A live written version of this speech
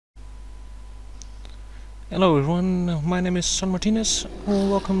Hello everyone, my name is sanmartinez.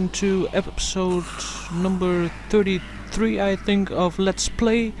 Welcome to episode number 33, I think, of Let's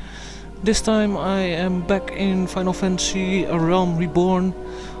Play. This time I am back in Final Fantasy A Realm Reborn,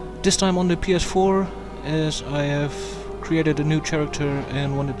 this time on the PS4, as I have created a new character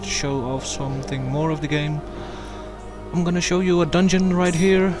and wanted to show off something more of the game. I'm gonna show you a dungeon right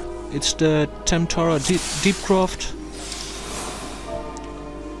here. It's the Tam-Tara Deepcroft,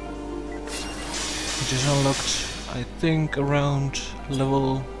 which is unlocked, I think, around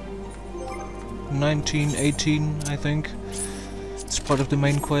level 19, 18, I think. It's part of the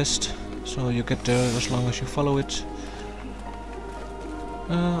main quest, so you get there as long as you follow it.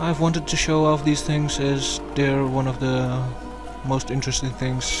 I've wanted to show off these things as they're one of the most interesting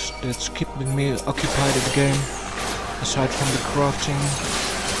things that's keeping me occupied in the game, aside from the crafting.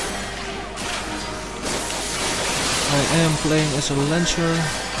 I am playing as a Lancer,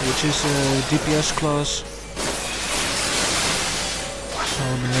 which is a DPS class. So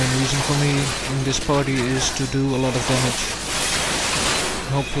the main reason for me in this party is to do a lot of damage.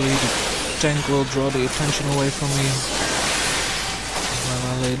 Hopefully the tank will draw the attention away from me while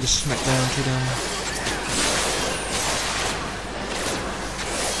I lay the smack down to them.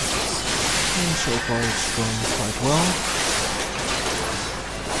 And so far it's going quite well.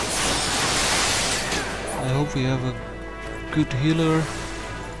 I hope we have a good healer.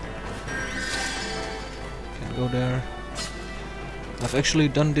 Can't go there. I've actually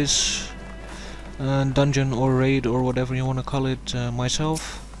done this dungeon or raid or whatever you want to call it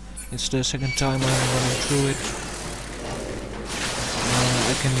myself. It's the second time I'm running through it.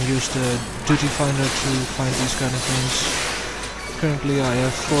 I can use the duty finder to find these kind of things. Currently I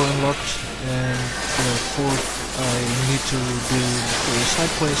have 4 unlocked, and the 4th I need to do for a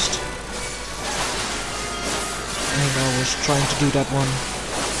side quest. And I was trying to do that one,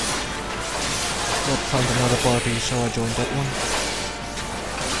 but found another party, so I joined that one.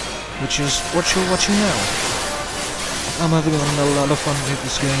 Which is what you're watching now. I'm having a lot of fun with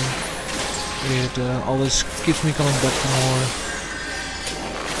this game. It always keeps me coming back for more.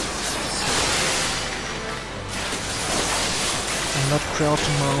 I'm not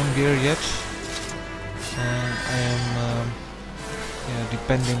crafting my own gear yet. I am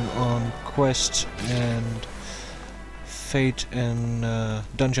depending on quests and fate and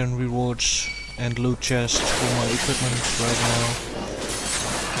dungeon rewards and loot chests for my equipment right now.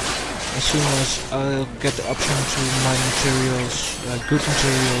 As soon as I'll get the option to mine materials, good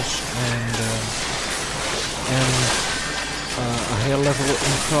materials, and a higher level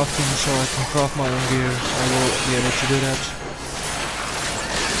in crafting so I can craft my own gear, I will be able to do that.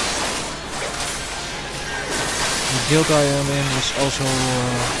 The guild I am in is also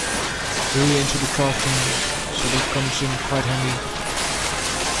really into the crafting, so that comes in quite handy.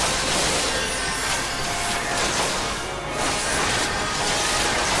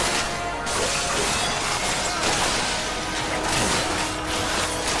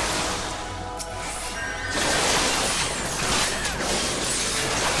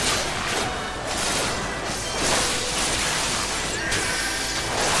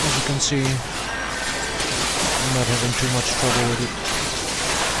 As you can see, I'm not having too much trouble with it.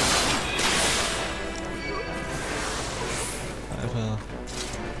 I have a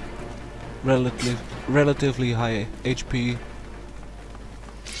relatively high HP,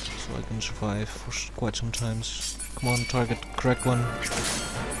 so I can survive for quite some times. Come on, target, correct one.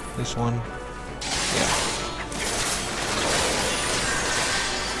 This one. Yeah.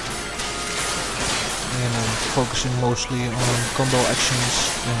 And I'm focusing mostly on combo actions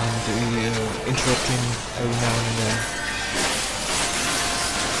and interrupting every now and then.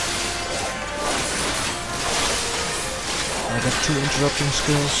 I got 2 interrupting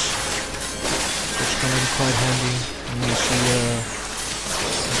skills, which come in quite handy when you see a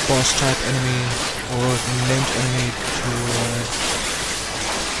boss type enemy or named enemy to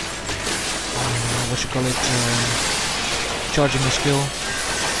charging a skill.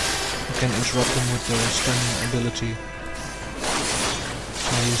 You can interrupt them with the stun ability.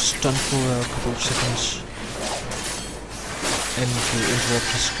 So you stun for a couple of seconds and you interrupt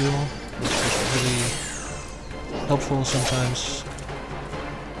the skill, which is really helpful sometimes.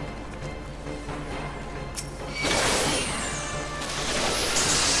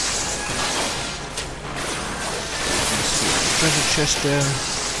 Treasure chest there.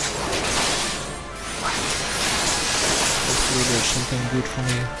 Hopefully there's something good for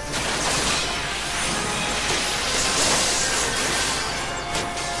me.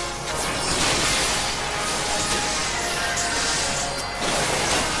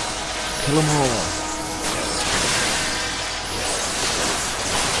 Kill 'em all.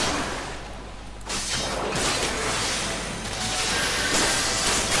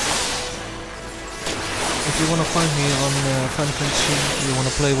 you want to find me on Final Fantasy, you want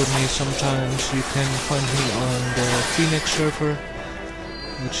to play with me sometimes, you can find me on the Phoenix server,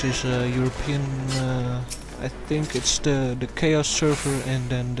 which is a European, I think it's the Chaos server and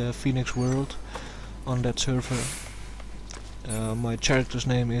then the Phoenix world on that server. My character's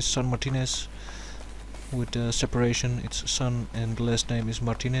name is sanmartinez, with separation, it's Sun and the last name is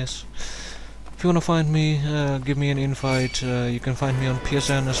Martinez. If you want to find me, give me an invite. You can find me on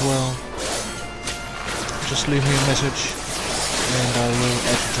PSN as well. Just leave me a message and I will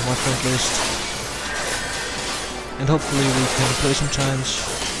add you to my friend list. And hopefully we can play sometimes.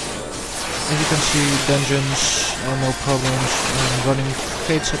 As you can see, dungeons are no problems. I'm running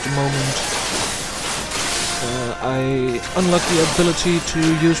fates at the moment. I unlock the ability to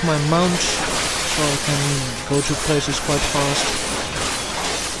use my mount, so I can go to places quite fast.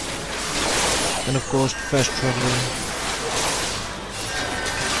 And of course fast traveling,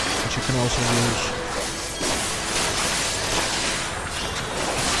 which you can also use.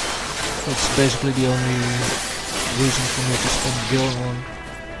 That's basically the only reason for me to spend gil on.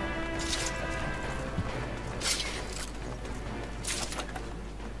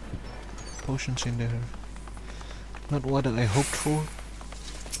 Potions in there. Not what I hoped for.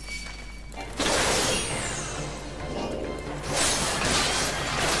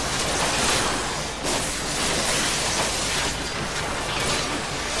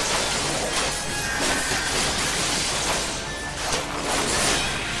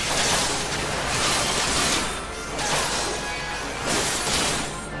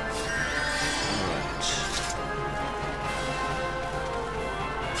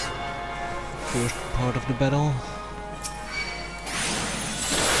 First part of the battle.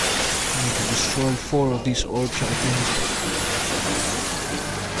 I need to destroy 4 of these orbs, I think.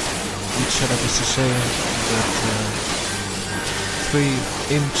 Each setup is the same, but 3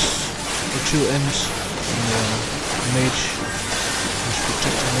 imps or 2 imps and the mage is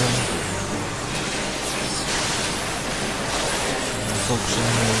protecting them. Focus on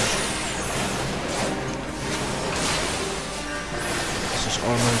the mage. This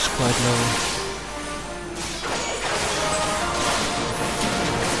armor is quite low.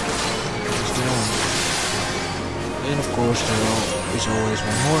 And of course there is always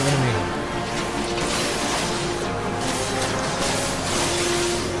one more enemy.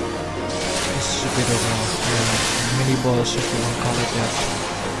 This is a bit of a mini boss, if you want to call it that.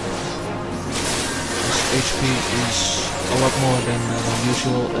 His HP is a lot more than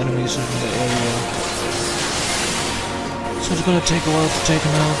usual enemies in the area. So it's gonna take a while to take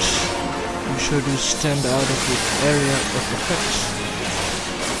him out. Be sure to stand out of the area of effects.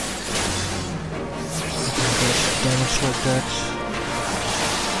 Damage like that.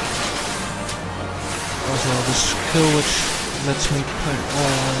 Also the skill which lets me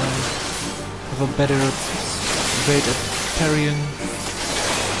have a better rate at parrying.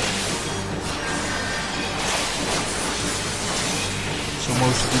 So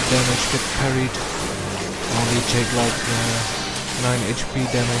most of the damage get parried. Only take like 9 HP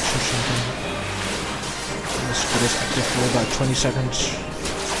damage or something. And this skill is active for about 20 seconds.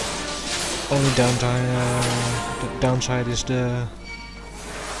 Only the downside is the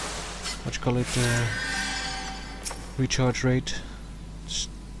recharge rate. It's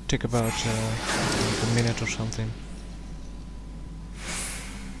take about like a minute or something.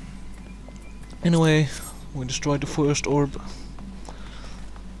 Anyway, we destroyed the first orb.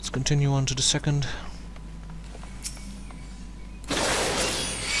 Let's continue on to the second.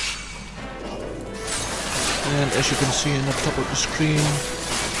 And as you can see in the top of the screen,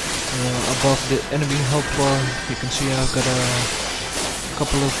 above the enemy health bar, you can see I've got a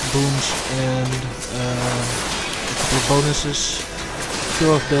couple of booms and a couple of bonuses.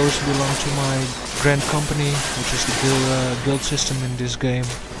 2 of those belong to my Grand Company, which is the guild system in this game.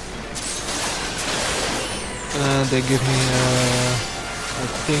 They give me, I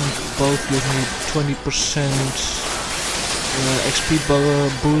think both give me 20% XP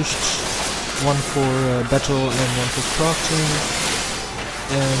boosts, one for battle and one for crafting.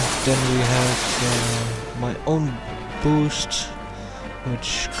 And then we have my own boost,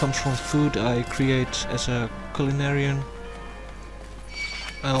 which comes from food I create as a culinarian.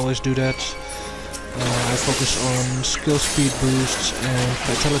 I always do that. I focus on skill speed boosts and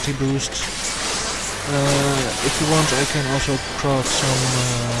vitality boosts. If you want, I can also craft some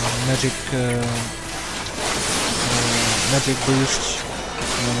magic boosts,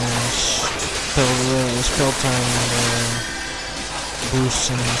 spell time boosts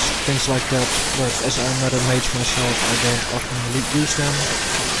and things like that, but as I'm not a mage myself, I don't often use them.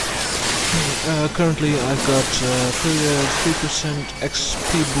 Currently I've got 3%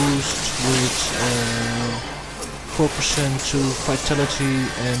 XP boost with 4% to vitality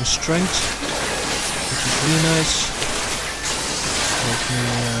and strength, which is really nice. Makes me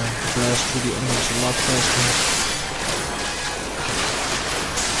blast through the enemies a lot faster.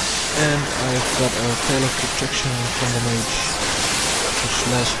 And I've got a veil of protection from the mage, which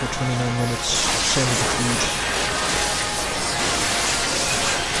lasts for 29 minutes, same as the food.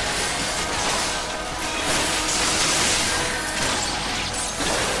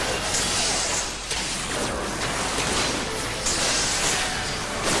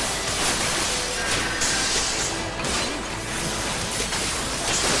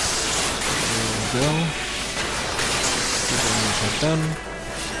 Go. The damage are done.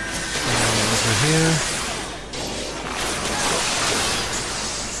 Over here.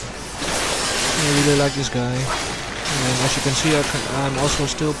 I really like this guy. And as you can see, I'm also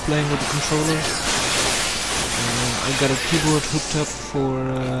still playing with the controller. I got a keyboard hooked up for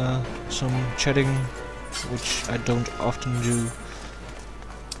some chatting, which I don't often do.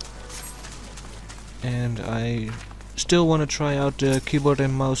 And I still want to try out the keyboard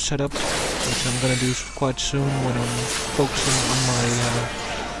and mouse setup, which I'm gonna do quite soon when I'm focusing on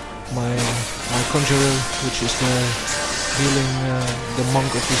my conjurer, which is the healing the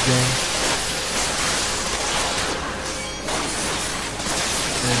monk of this game.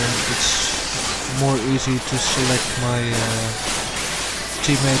 And it's more easy to select my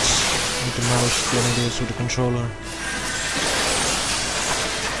teammates with the mouse than it is with the controller.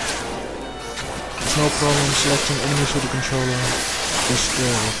 There's no problem selecting enemies with the controller. Just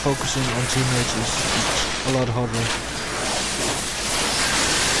focusing on teammates is a lot harder,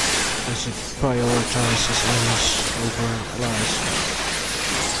 as it prioritizes enemies over allies.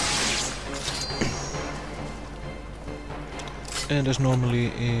 And as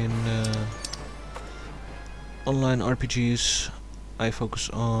normally in online RPGs, I focus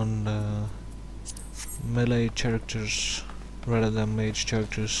on melee characters rather than mage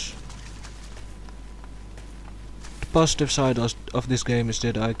characters. Positive side of this game is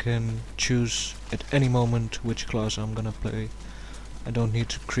that I can choose at any moment which class I'm gonna play. I don't need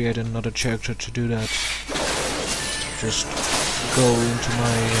to create another character to do that. Just go into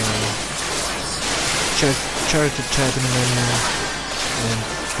my character tab in the menu, and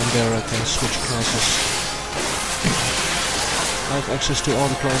from there I can switch classes. I have access to all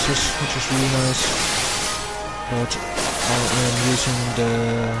the classes, which is really nice, but I am using the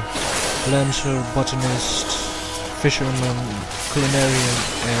Lancer, Botanist, Fisherman, Culinarian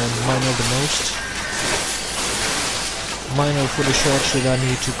and Miner the most. Miner for the shards that I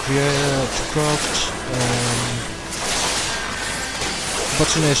need to craft,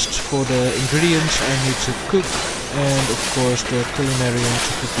 Botanist for the ingredients I need to cook, and of course the Culinarian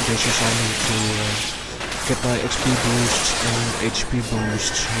to cook the dishes I need to get my XP boost and HP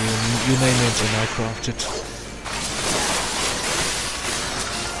boost, you name it, and I craft it.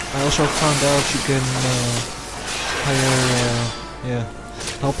 I also found out you can hire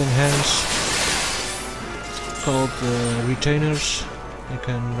helping hands called retainers. You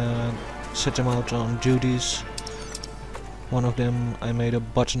can set them out on duties. One of them, I made a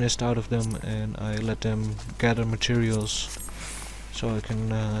botanist out of them, and I let them gather materials so I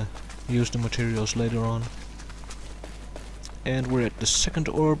can use the materials later on. And we're at the second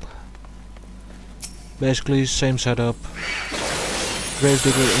orb. Basically same setup.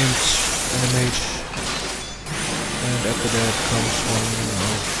 Gravedigger, Int and a mage. And after that comes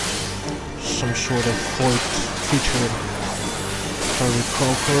some sort of void feature, if I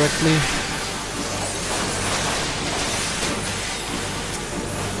recall correctly.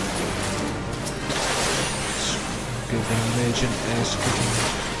 Let's give the mage an ass kicking.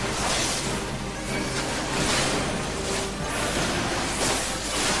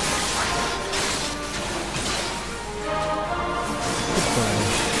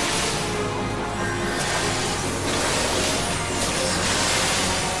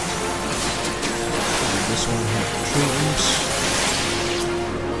 This one had 3 imps.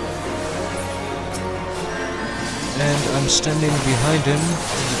 And I'm standing behind him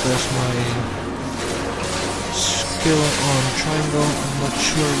because my skill on triangle, I'm not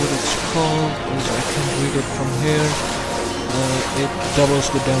sure what it's called, as I can't read it from here. It doubles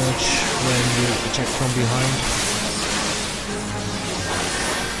the damage when you attack from behind.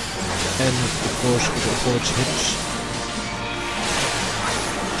 And of course it avoids hits.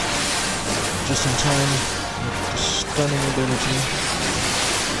 Just in time with the stunning ability.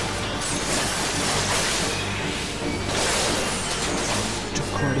 Took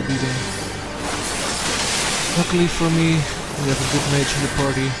quite a beating. Luckily for me, we have a good mage in the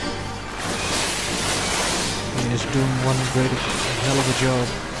party. is doing one great hell of a job.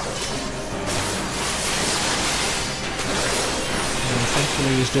 And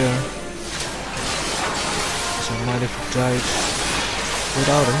thankfully he's there. So I might have died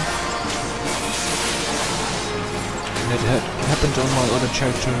without him. And it happened on my other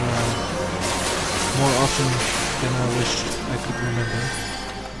character more often than I wished I could remember.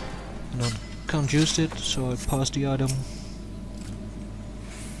 And I can't use it, so I passed the item.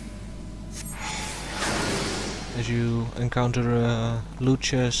 As you encounter a loot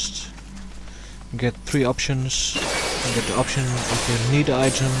chest, you get 3 options. You get the option if you need the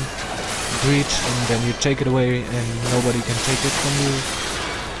item, greed, and then you take it away and nobody can take it from you.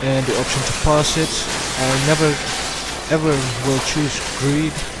 And the option to pass it. I never ever will choose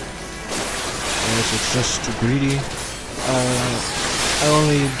greed, as it's just too greedy. I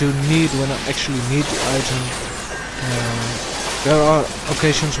only do need when I actually need the item. There are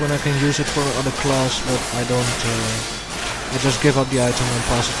occasions when I can use it for other class, but I don't. I just give up the item and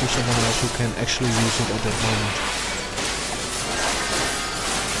pass it to someone else who can actually use it at that moment.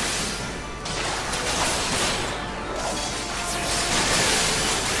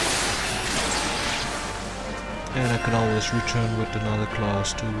 And I can always return with another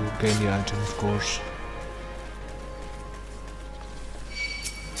class to gain the item, of course.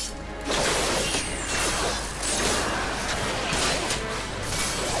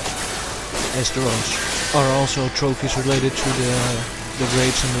 As there are also trophies related to the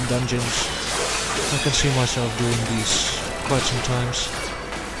raids and the dungeons. I can see myself doing these quite some times.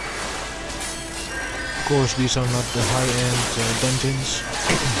 Of course, these are not the high-end dungeons,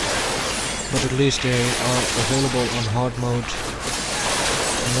 but at least they are available on hard mode.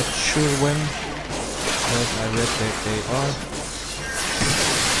 I'm not sure when, but I read that they are.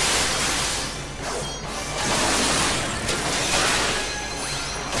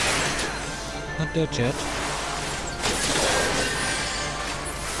 Not dead yet.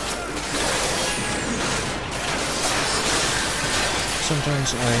 Sometimes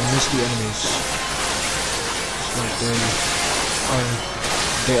I miss the enemies. It's like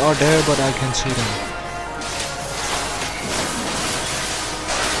they are there, but I can see them.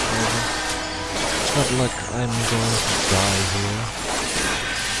 It's not like I'm going to die here.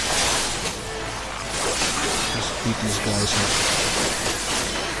 Just beat these guys up.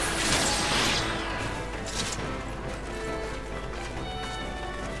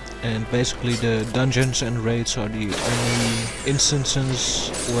 And basically the dungeons and raids are the only instances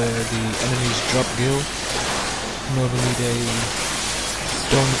where the enemies drop gil. Normally they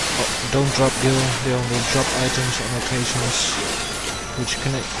don't drop gil, they only drop items on occasions, which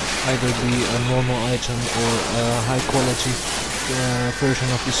can either be a normal item or a high quality version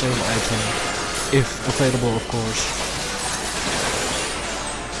of the same item, if available, of course.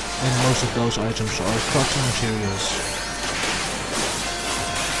 And most of those items are crafting materials.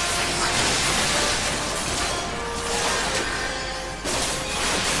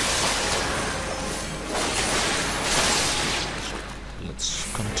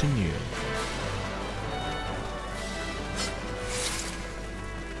 Continue.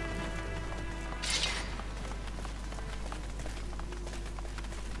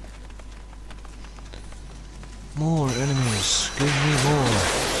 More enemies, give me more.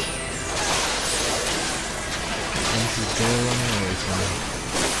 Don't you dare run away from me.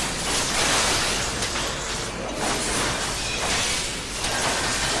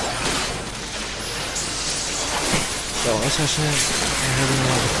 So as I said, I'm having a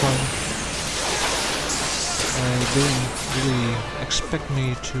lot of fun. I didn't really expect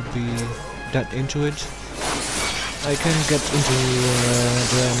me to be that into it. I can get into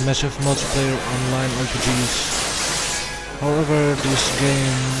the massive multiplayer online RPGs. However, this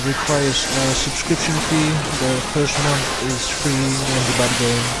game requires a subscription fee. The first month is free when you buy the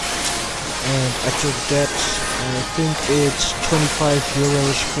game. And after that, I think it's 25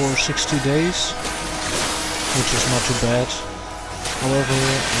 euros for 60 days. Which is not too bad. However,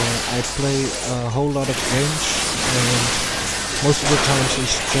 I play a whole lot of games, and most of the times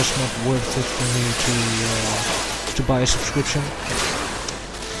it's just not worth it for me to buy a subscription,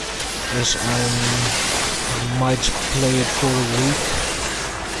 as I might play it for a week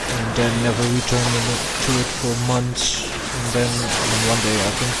and then never return to it for months, and then one day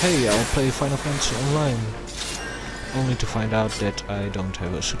I think, hey, I'll play Final Fantasy Online, only to find out that I don't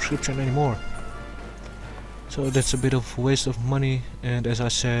have a subscription anymore. So that's a bit of waste of money, and as I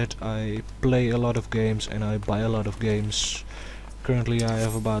said, I play a lot of games and I buy a lot of games. Currently I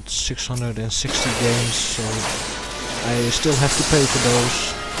have about 660 games, so I still have to pay for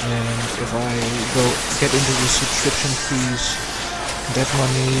those, and if I get into the subscription fees, that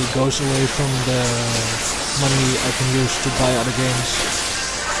money goes away from the money I can use to buy other games.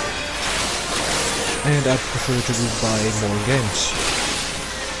 And I prefer to buy more games,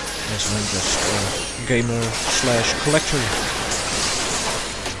 as I'm just a gamer slash collector.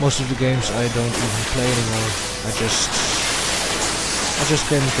 Most of the games I don't even play anymore. I just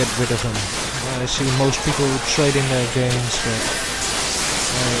can't get rid of them. I see most people trading their games, but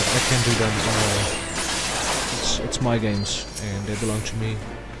I can't do that anymore. It's my games, and they belong to me,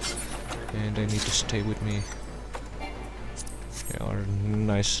 and they need to stay with me. They are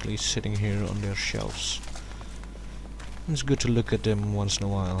nicely sitting here on their shelves. It's good to look at them once in a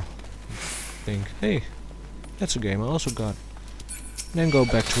while. Think, hey, that's a game I also got. Then go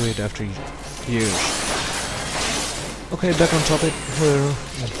back to it after years. Okay, back on topic. We're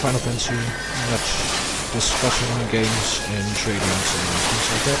at Final Fantasy, not discussing games and tradings and things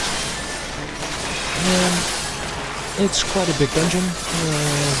like that. It's quite a big dungeon.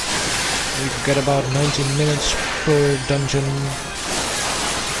 You get about 19 minutes per dungeon.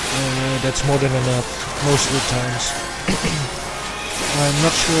 That's more than enough most of the times. I'm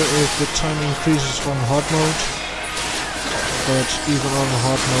not sure if the time increases on hard mode, but even on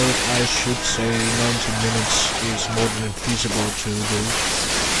hard mode I should say 90 minutes is more than feasible to do.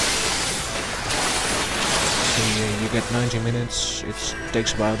 So you get 90 minutes, it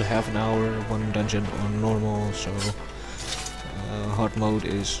takes about half an hour, one dungeon on normal, so hard mode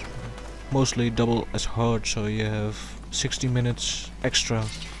is mostly double as hard, so you have 60 minutes extra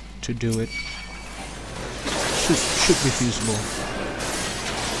to do it. Should be feasible.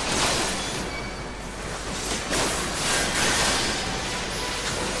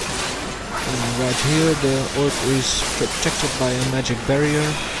 And right here the orb is protected by a magic barrier.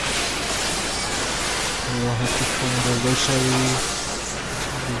 We'll have to find a rosary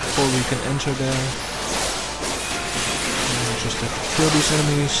before we can enter there. Just have to kill these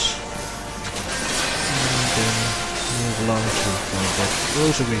enemies. And then move along to find that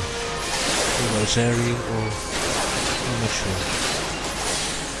rosary. Rosary, or I'm not sure.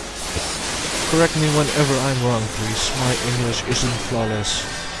 Correct me whenever I'm wrong, please. My English isn't flawless.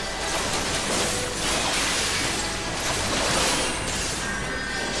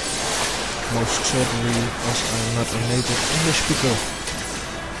 Most certainly, as I'm not a native English speaker.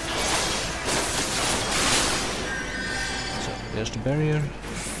 So, there's the barrier.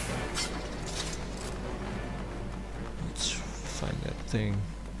 Let's find that thing.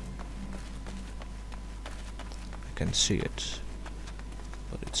 I can see it,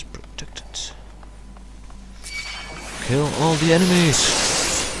 but it's protected. Kill all the enemies!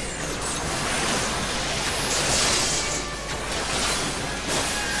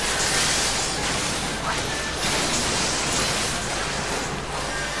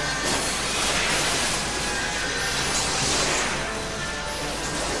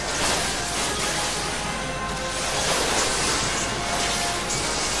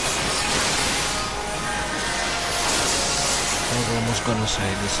 I was gonna say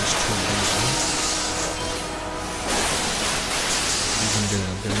this is too easy. Even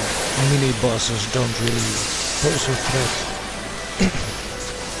the mini bosses don't really pose a threat.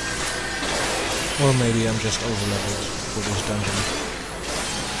 Or maybe I'm just overleveled for this dungeon.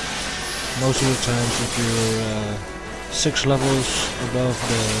 Most of the times if you're 6 levels above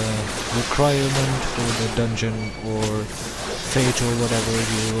the requirement for the dungeon or fate or whatever,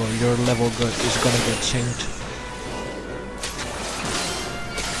 your level is gonna get synced.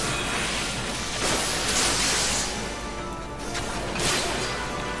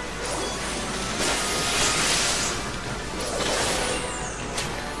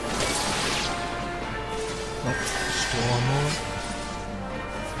 Still one more.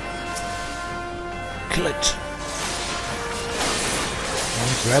 Kill it!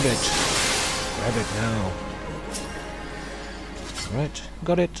 And grab it! Grab it now! Right,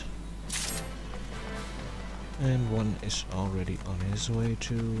 got it! And one is already on his way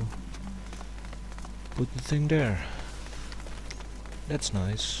to put the thing there. That's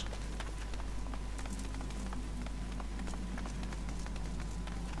nice.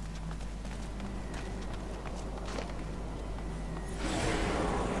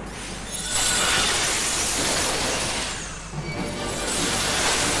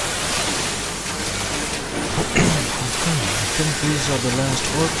 I think these are the last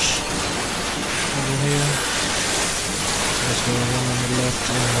orbs over here. There's the one on the left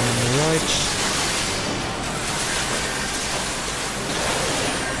and one on the right.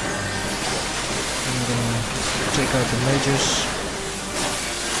 I'm gonna take out the mages.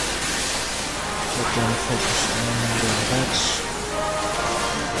 Let them focus on the bats.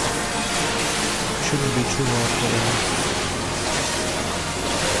 Shouldn't be too hard for them.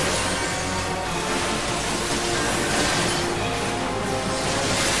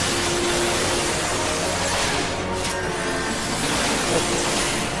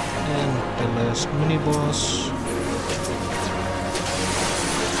 mini boss.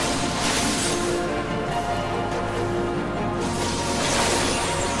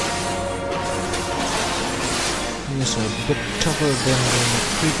 He is a bit tougher than the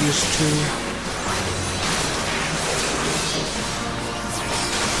previous two,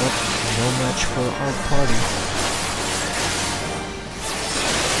 but no match for our party.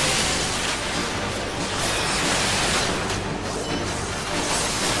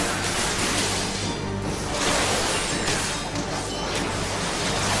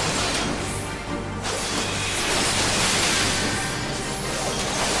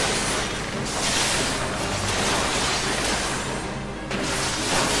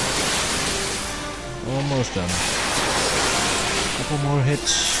 Almost done. Couple more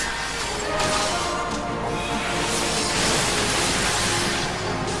hits.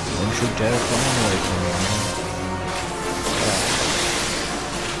 Don't you dare run away from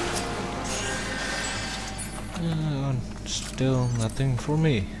me. Still nothing for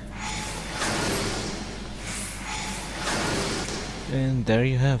me. And there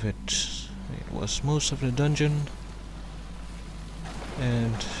you have it. It was most of the dungeon.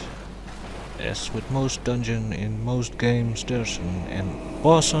 And as with most dungeon in most games, there's an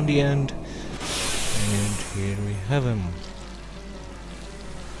boss on the end, and here we have him.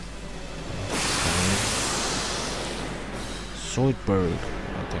 Zoidberg,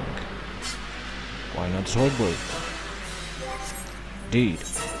 I think. Why not Zoidberg? Indeed.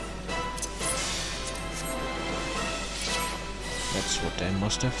 That's what they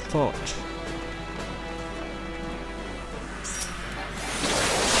must have thought.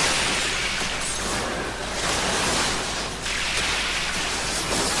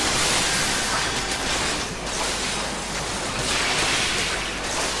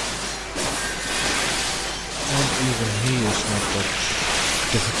 Even he is not that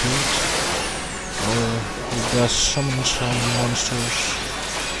difficult. He does summon some monsters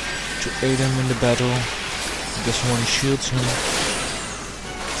to aid him in the battle. This one shields him.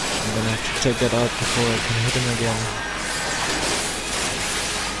 I'm gonna have to take that out before I can hit him again.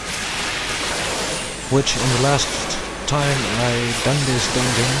 Which in the last time I done this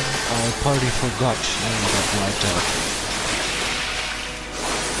dungeon, I partly forgot and got wiped out.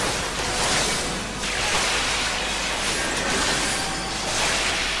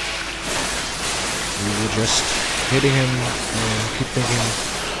 Just hitting him and keep thinking,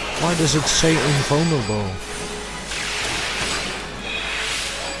 why does it say invulnerable?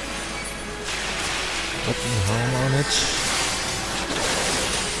 Button helm on it.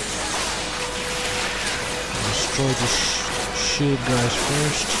 Destroy the shield guys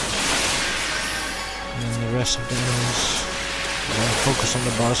first, and then the rest of the enemies. Then focus on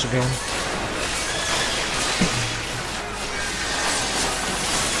the boss again.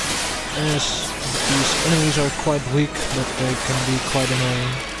 Yes. These enemies are quite weak, but they can be quite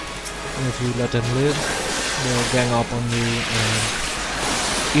annoying. And if you let them live, they'll gang up on you and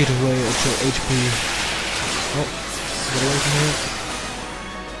eat away at your HP. Oh, get away from here.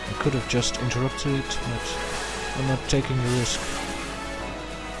 I could have just interrupted it, but I'm not taking the risk.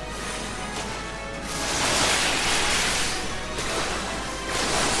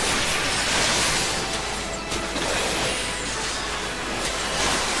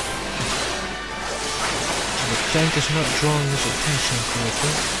 The tank is not drawing his attention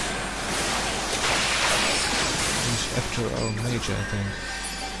correctly. He's after our mage, I think.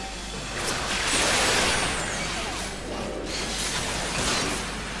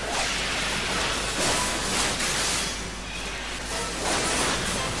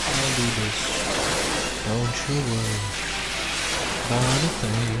 I'll do this. Don't you worry about a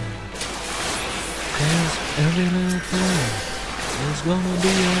thing. 'Cause every little thing is gonna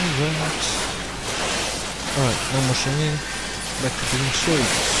be alright. Alright, no more singing. Back to being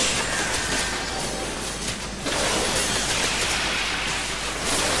serious.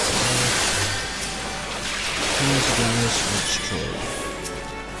 These guys are destroyed.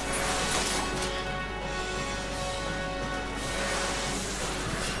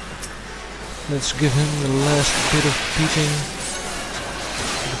 Let's give him the last bit of beating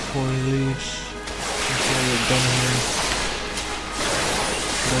before he leaves. Before we're done here.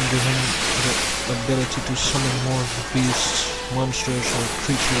 Don't give him the ability to summon more beasts, monsters or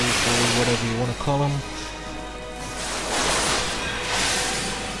creatures or whatever you want to call them.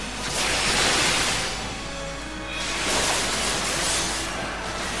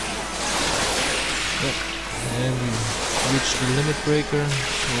 Yep. And we reached the limit breaker,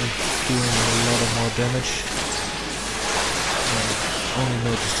 so we're doing a lot of more damage. I only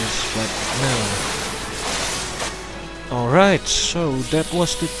noticed this right now. Alright, so that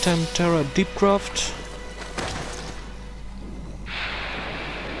was the Tam-Tara Deepcroft.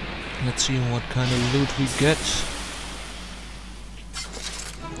 Let's see what kind of loot we get.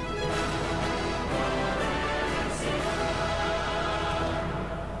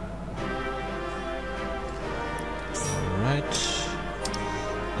 Alright.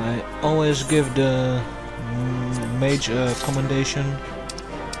 I always give the mage a commendation.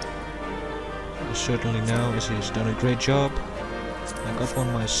 Certainly now, as he's done a great job. I got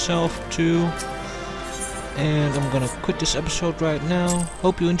one myself too. And I'm gonna quit this episode right now.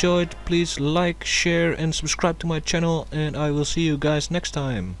 Hope you enjoyed. Please like, share and subscribe to my channel, and I will see you guys next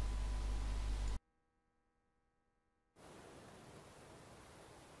time.